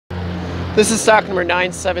This is stock number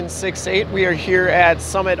 9768. We are here at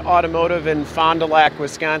Summit Automotive in Fond du Lac,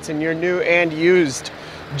 Wisconsin, your new and used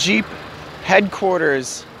Jeep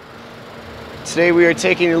headquarters. Today we are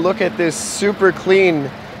taking a look at this super clean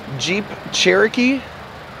Jeep Cherokee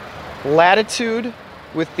Latitude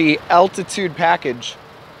with the Altitude package.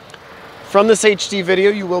 From this HD video,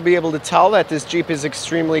 you will be able to tell that this Jeep is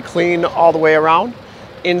extremely clean all the way around,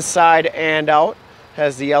 inside and out.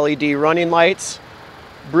 Has the LED running lights.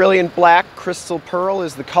 Brilliant black crystal pearl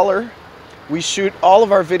is the color. We shoot all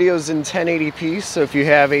of our videos in 1080p, so if you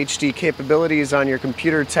have HD capabilities on your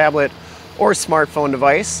computer, tablet, or smartphone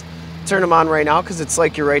device, turn them on right now because it's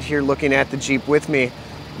like you're right here looking at the Jeep with me.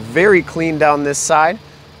 Very clean down this side.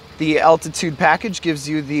 The Altitude package gives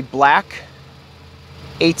you the black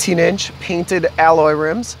 18-inch painted alloy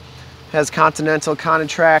rims. Has Continental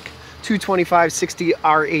Contract 225/60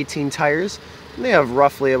 R18 tires. And they have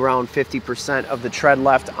roughly around 50% of the tread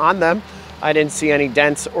left on them. I didn't see any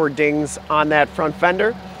dents or dings on that front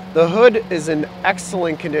fender. The hood is in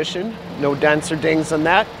excellent condition. No dents or dings on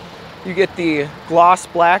that. You get the gloss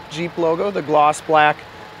black Jeep logo, the gloss black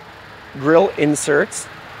grille inserts,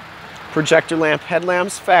 projector lamp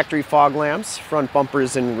headlamps, factory fog lamps, front bumper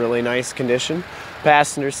is in really nice condition.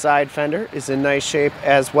 Passenger side fender is in nice shape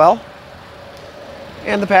as well.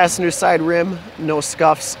 And the passenger side rim, no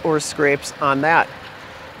scuffs or scrapes on that.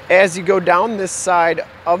 As you go down this side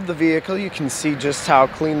of the vehicle, you can see just how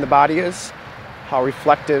clean the body is, how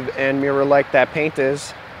reflective and mirror-like that paint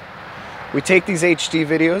is. We take these HD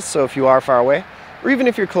videos, so if you are far away, or even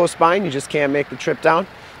if you're close by and you just can't make the trip down,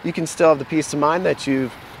 you can still have the peace of mind that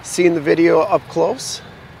you've seen the video up close,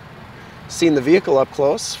 seen the vehicle up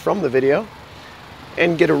close from the video,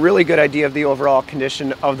 and get a really good idea of the overall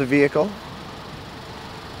condition of the vehicle.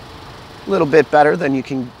 A little bit better than you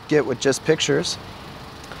can get with just pictures.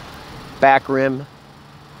 Back rim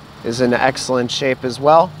is in excellent shape as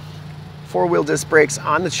well. Four-wheel disc brakes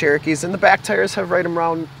on the Cherokees, and the back tires have right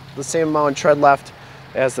around the same amount of tread left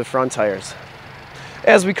as the front tires.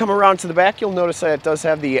 As we come around to the back, you'll notice that it does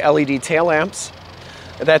have the LED tail lamps,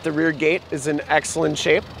 that the rear gate is in excellent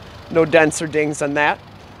shape. No dents or dings on that.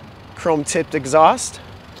 Chrome tipped exhaust.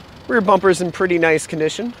 Rear bumper is in pretty nice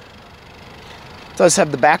condition. Does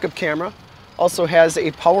have the backup camera. Also has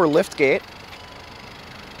a power lift gate.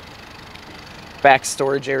 Back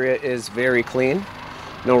storage area is very clean.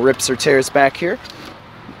 No rips or tears back here.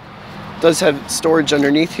 Does have storage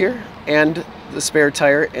underneath here and the spare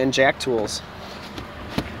tire and jack tools.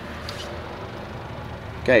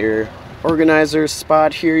 Got your organizer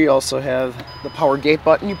spot here. You also have the power gate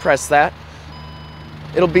button. You press that.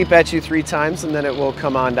 It'll beep at you 3 times and then it will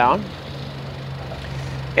come on down.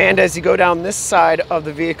 And as you go down this side of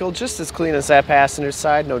the vehicle, just as clean as that passenger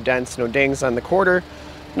side. No dents, no dings on the quarter.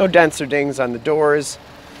 No dents or dings on the doors.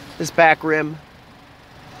 This back rim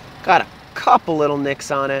got a couple little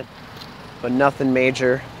nicks on it, but nothing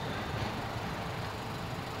major.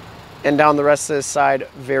 And down the rest of this side,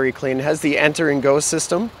 very clean. It has the enter and go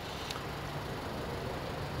system.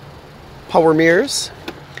 Power mirrors.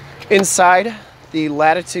 Inside, the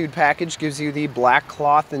Latitude package gives you the black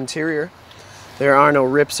cloth interior. There are no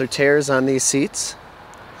rips or tears on these seats.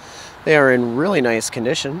 They are in really nice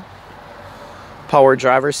condition. Power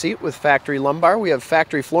driver seat with factory lumbar. We have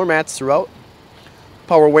factory floor mats throughout.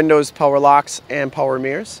 Power windows, power locks, and power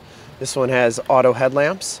mirrors. This one has auto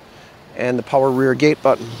headlamps and the power rear gate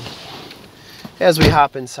button. As we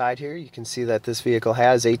hop inside here, you can see that this vehicle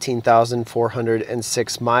has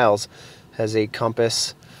 18,406 miles. Has a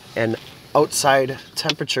compass and outside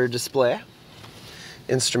temperature display.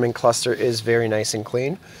 Instrument cluster is very nice and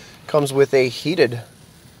clean. Comes with a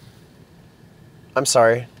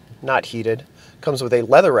not heated. Comes with a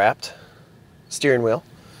leather wrapped steering wheel.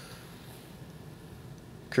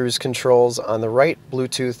 Cruise controls on the right,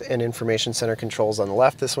 Bluetooth and information center controls on the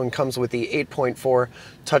left. This one comes with the 8.4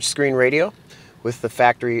 touchscreen radio with the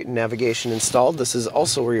factory navigation installed. This is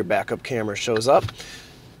also where your backup camera shows up.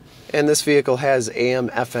 And this vehicle has AM,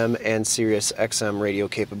 FM, and Sirius XM radio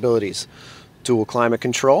capabilities. Dual climate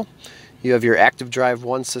control. You have your active drive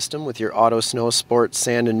 1 system with your auto, snow, sport,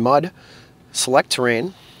 sand, and mud.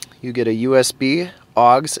 Selec-Terrain. You get a USB,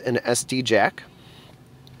 AUX, and SD jack.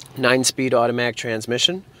 9-speed automatic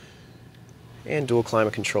transmission. And dual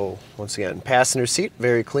climate control once again. Passenger seat,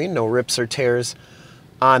 very clean. No rips or tears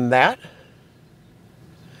on that.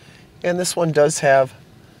 And this one does have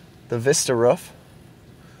the Vista roof,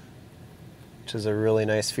 which is a really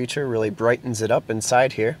nice feature. Really brightens it up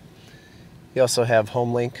inside here. You also have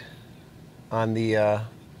Homelink on the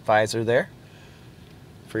visor there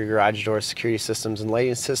for your garage door security systems and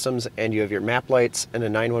lighting systems, and you have your map lights and a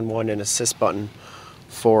 911 and assist button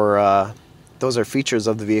for, those are features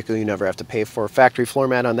of the vehicle you never have to pay for. Factory floor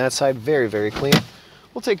mat on that side, very, very clean.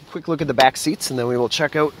 We'll take a quick look at the back seats and then we will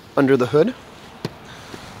check out under the hood.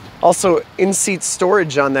 Also, in-seat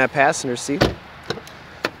storage on that passenger seat.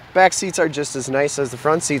 Back seats are just as nice as the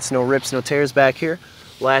front seats. No rips, no tears back here.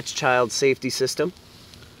 Latch child safety system.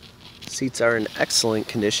 Seats are in excellent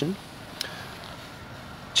condition.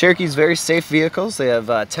 Cherokee's very safe vehicles. They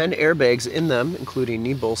have 10 airbags in them, including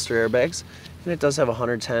knee bolster airbags. And it does have a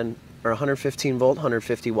 110 or 115 volt,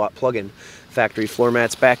 150 watt plug-in. Factory floor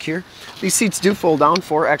mats back here. These seats do fold down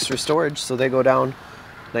for extra storage, so they go down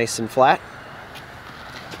nice and flat.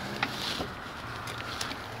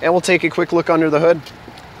 And we'll take a quick look under the hood.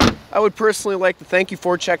 I would personally like to thank you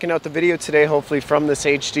for checking out the video today. Hopefully from this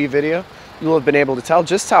HD video, you'll have been able to tell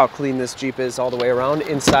just how clean this Jeep is all the way around,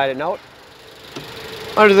 inside and out.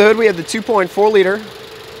 Under the hood, we have the 2.4 liter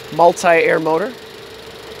multi-air motor.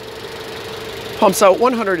 Pumps out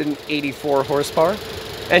 184 horsepower.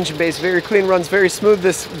 Engine base very clean, runs very smooth.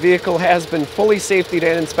 This vehicle has been fully safetied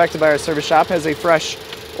and inspected by our service shop. Has a fresh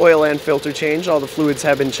oil and filter change. All the fluids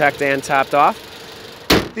have been checked and topped off.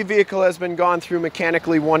 The vehicle has been gone through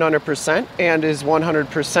mechanically 100% and is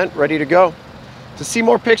 100% ready to go. To see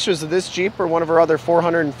more pictures of this Jeep or one of our other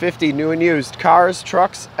 450 new and used cars,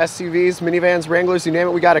 trucks, SUVs, minivans, Wranglers, you name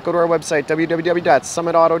it, we got it. Go to our website,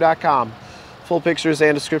 www.summitauto.com. Full pictures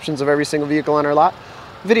and descriptions of every single vehicle on our lot.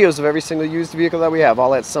 Videos of every single used vehicle that we have,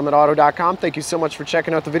 all at summitauto.com. Thank you so much for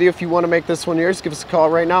checking out the video. If you want to make this one yours, give us a call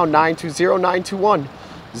right now,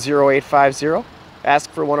 920-921-0850.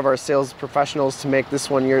 Ask for one of our sales professionals to make this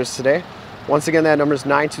one yours today. Once again, that number is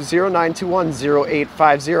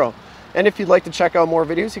 920-921-0850. And if you'd like to check out more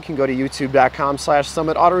videos, you can go to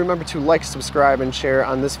youtube.com/summitauto. Remember to like, subscribe, and share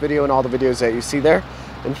on this video and all the videos that you see there.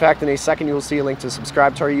 In fact, in a second, you will see a link to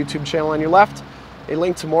subscribe to our YouTube channel on your left, a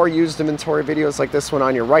link to more used inventory videos like this one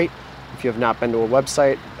on your right. If you have not been to a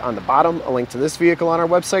website, on the bottom, a link to this vehicle on our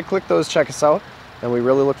website. Click those, check us out, and we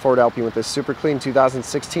really look forward to helping you with this super clean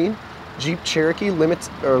 2016 Jeep Cherokee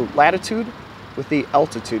Latitude with the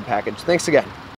Altitude package. Thanks again.